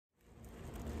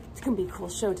It's gonna be a cool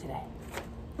show today.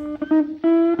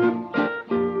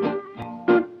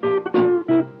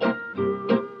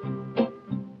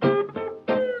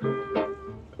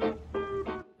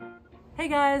 Hey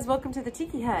guys, welcome to the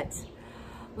Tiki Hut.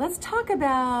 Let's talk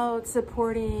about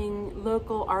supporting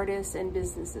local artists and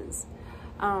businesses.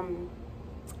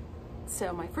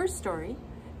 So my first story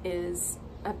is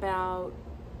about,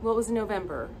 well, it was in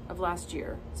November of last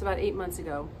year. It's about 8 months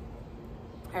ago.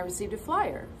 I received a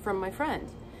flyer from my friend,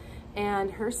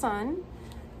 and her son,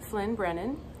 Flynn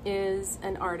Brennan, is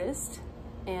an artist,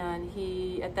 and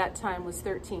he at that time was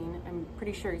 13. I'm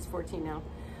pretty sure he's 14 now.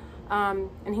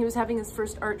 And he was having his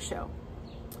first art show,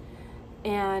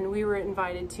 and we were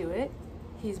invited to it.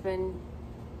 He's been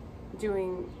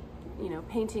doing,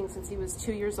 painting since he was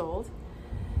 2 years old.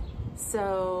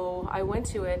 So I went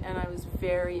to it and I was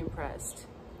very impressed.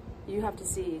 You have to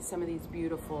see some of these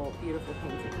beautiful, beautiful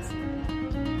paintings.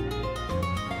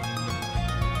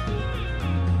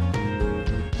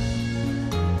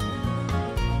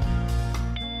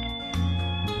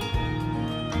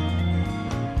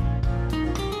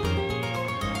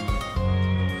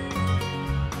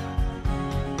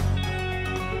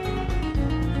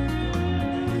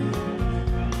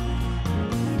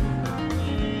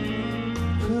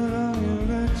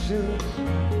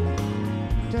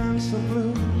 Dance the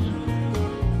blues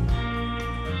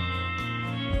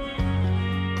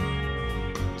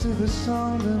to the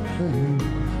song that played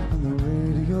on the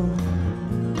radio.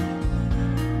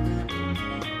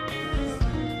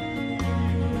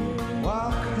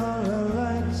 While color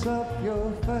lights up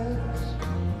your face.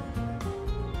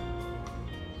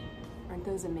 Aren't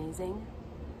those amazing?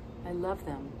 I love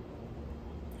them.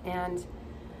 And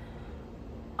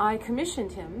I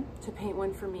commissioned him to paint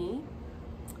one for me.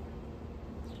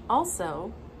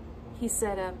 Also, he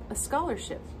set up a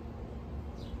scholarship.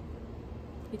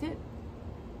 He did.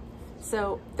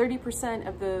 So 30%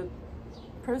 of the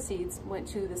proceeds went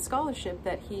to the scholarship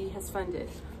that he has funded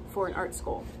for an art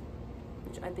school,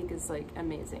 which I think is like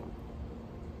amazing.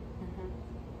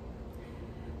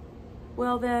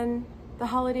 Well, then the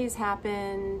holidays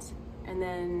happened, and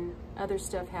then other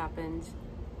stuff happened.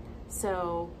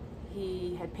 So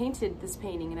he had painted this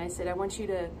painting, and I said, I want you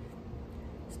to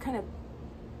just kind of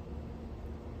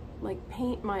like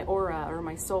paint my aura or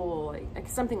my soul, like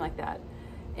something like that.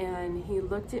 And he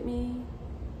looked at me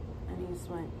and he just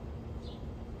went,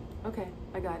 okay,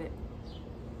 I got it.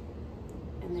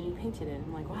 And then he painted it.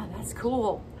 I'm like, wow, that's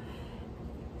cool.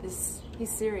 He's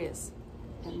serious.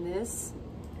 And this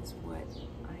is what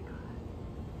I got.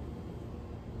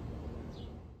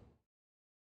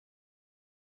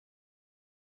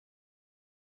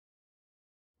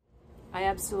 I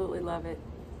absolutely love it.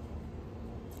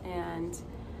 And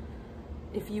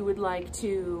if you would like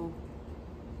to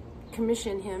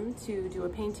commission him to do a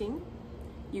painting,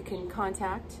 you can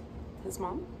contact his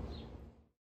mom.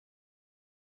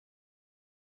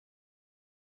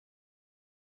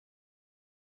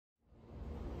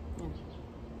 And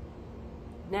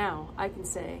now I can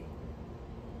say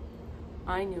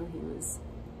I knew he was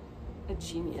a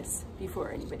genius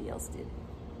before anybody else did.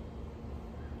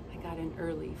 I got an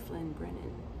early Flynn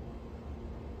Brennan.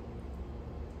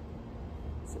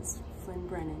 This is Flynn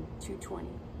Brennan,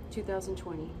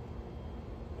 2020.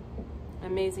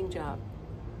 Amazing job.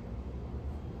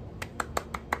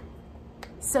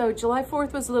 So July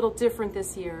 4th was a little different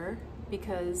this year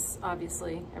because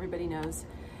obviously everybody knows.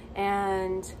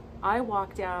 And I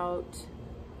walked out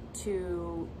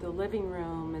to the living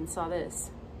room and saw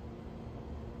this.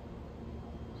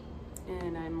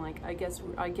 And I'm like, I guess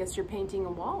you're painting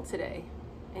a wall today.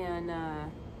 And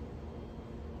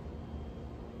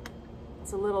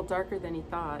it's a little darker than he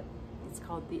thought. It's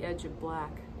called The Edge of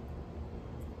Black.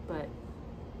 But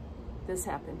this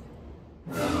happened.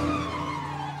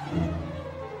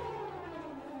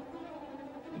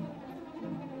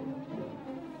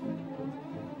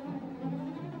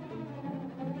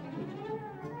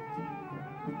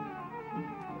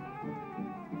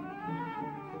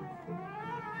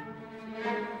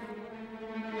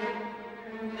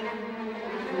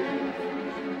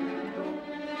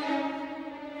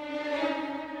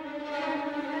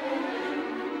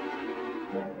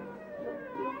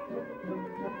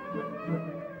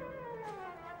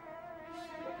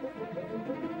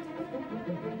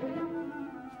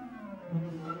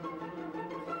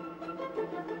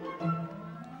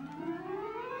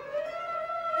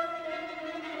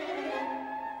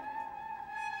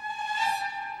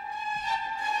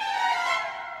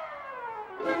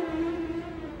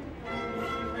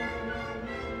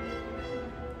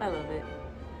 I love it.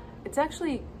 It's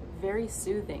actually very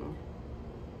soothing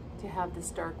to have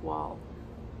this dark wall.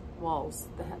 walls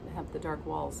that have the dark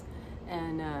walls.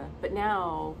 And but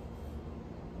now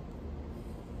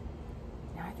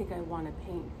I think I want to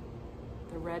paint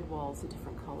the red walls a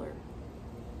different color.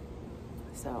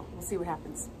 So we'll see what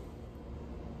happens.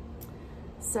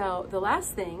 So the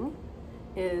last thing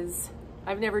is,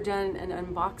 I've never done an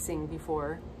unboxing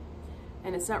before,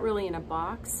 and it's not really in a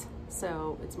box,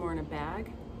 so it's more in a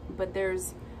bag. But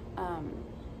there's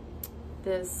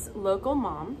this local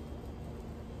mom,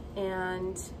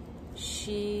 and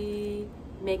she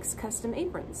makes custom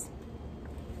aprons.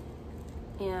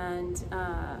 And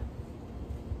her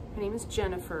name is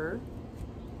Jennifer.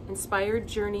 Inspired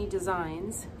Journey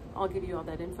Designs. I'll give you all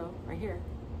that info right here,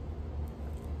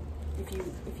 if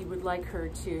you would like her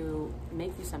to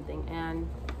make you something. And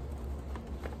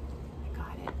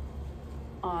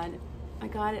I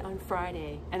got it on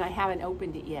Friday, and I haven't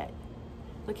opened it yet.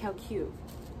 Look how cute.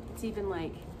 It's even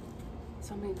like,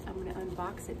 so I'm gonna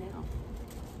unbox it now,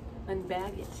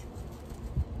 unbag it.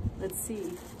 Let's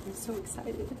see. I'm so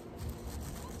excited.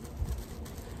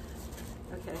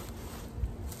 Okay.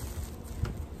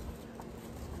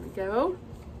 Here we go.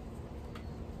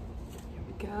 Here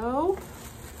we go.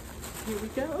 Here we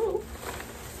go.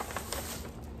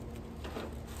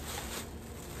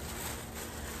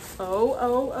 Oh,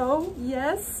 oh, oh,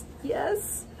 yes,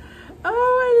 yes. Oh,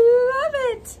 I love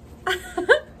it.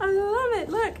 I love it,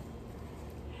 look.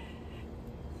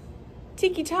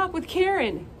 Tiki Talk with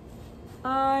Karen.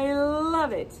 I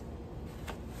love it.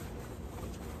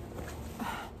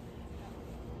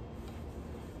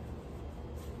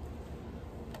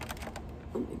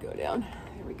 Let me go down.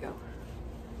 There we go.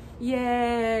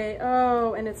 Yay.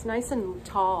 Oh, and it's nice and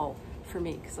tall for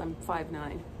me because I'm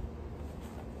 5'9".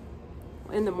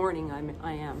 In the morning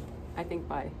I am. I think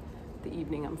by the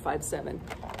evening I'm 5'7".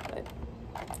 But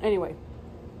anyway,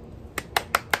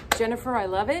 Jennifer, I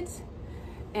love it.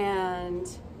 And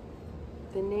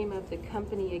the name of the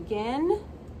company again,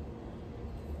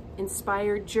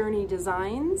 Inspired Journey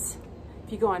Designs.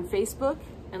 If you go on Facebook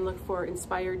and look for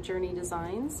Inspired Journey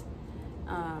Designs,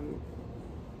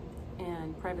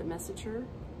 and private message her.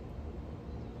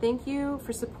 Thank you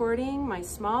for supporting my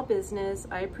small business.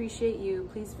 I appreciate you.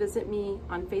 Please visit me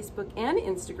on Facebook and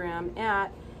Instagram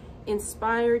at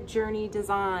Inspired Journey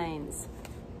Designs.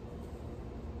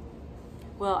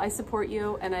 Well, I support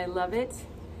you and I love it.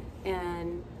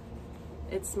 And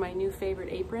it's my new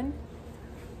favorite apron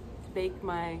to bake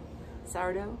my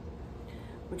sourdough.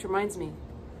 Which reminds me,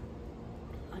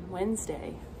 on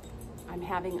Wednesday, I'm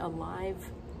having a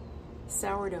live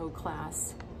sourdough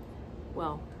class.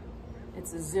 Well,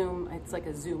 it's like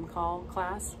a Zoom call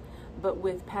class, but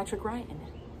with Patrick Ryan.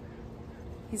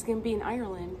 He's gonna be in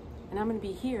Ireland, and I'm gonna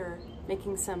be here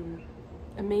making some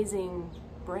amazing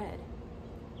bread.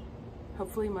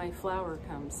 Hopefully my flour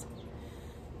comes.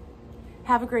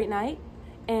 Have a great night,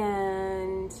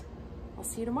 and I'll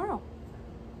see you tomorrow.